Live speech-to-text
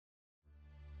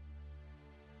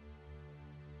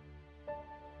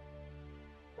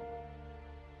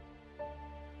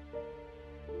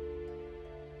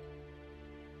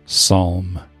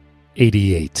Psalm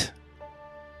 88.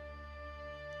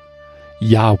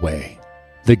 Yahweh,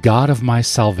 the God of my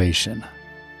salvation,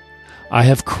 I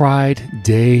have cried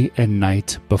day and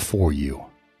night before you.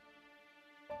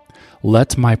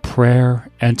 Let my prayer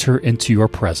enter into your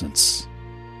presence.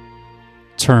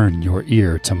 Turn your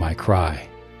ear to my cry.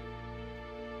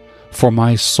 For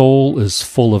my soul is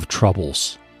full of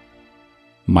troubles.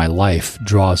 My life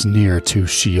draws near to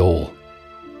Sheol.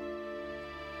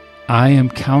 I am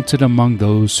counted among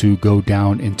those who go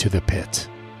down into the pit.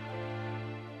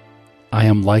 I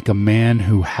am like a man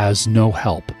who has no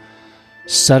help,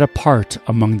 set apart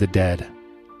among the dead,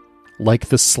 like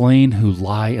the slain who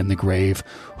lie in the grave,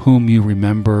 whom you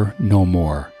remember no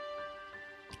more.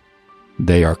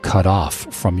 They are cut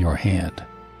off from your hand.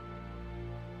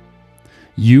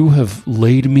 You have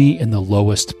laid me in the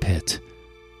lowest pit,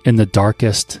 in the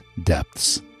darkest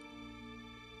depths.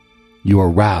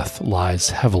 Your wrath lies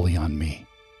heavily on me.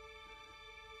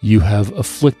 You have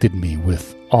afflicted me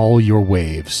with all your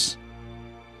waves.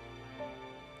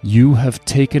 You have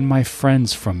taken my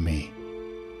friends from me.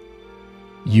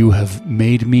 You have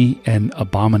made me an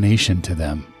abomination to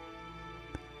them.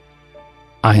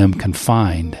 I am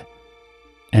confined,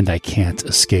 and I can't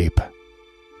escape.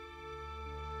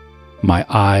 My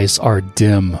eyes are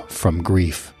dim from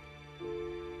grief.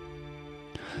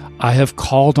 I have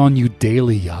called on you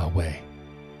daily, Yahweh.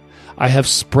 I have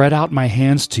spread out my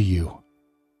hands to you.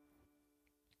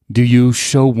 Do you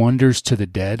show wonders to the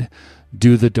dead?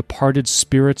 Do the departed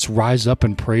spirits rise up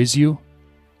and praise you?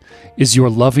 Is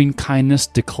your loving kindness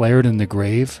declared in the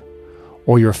grave,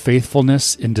 or your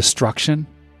faithfulness in destruction?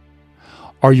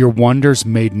 Are your wonders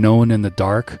made known in the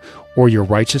dark, or your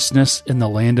righteousness in the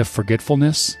land of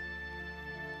forgetfulness?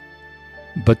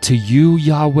 But to you,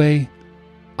 Yahweh,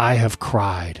 I have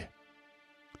cried.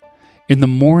 In the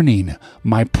morning,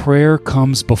 my prayer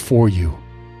comes before you.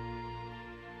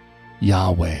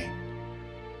 Yahweh,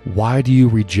 why do you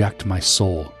reject my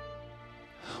soul?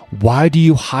 Why do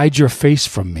you hide your face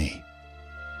from me?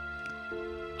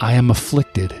 I am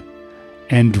afflicted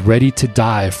and ready to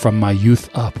die from my youth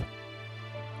up.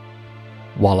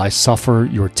 While I suffer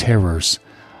your terrors,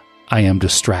 I am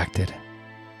distracted.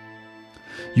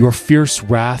 Your fierce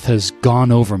wrath has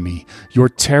gone over me. Your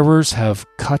terrors have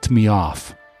cut me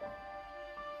off.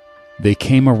 They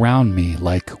came around me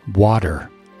like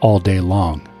water all day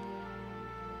long.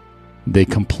 They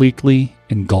completely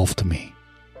engulfed me.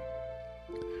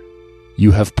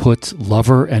 You have put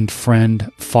lover and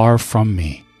friend far from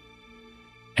me,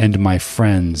 and my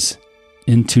friends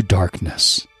into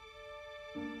darkness.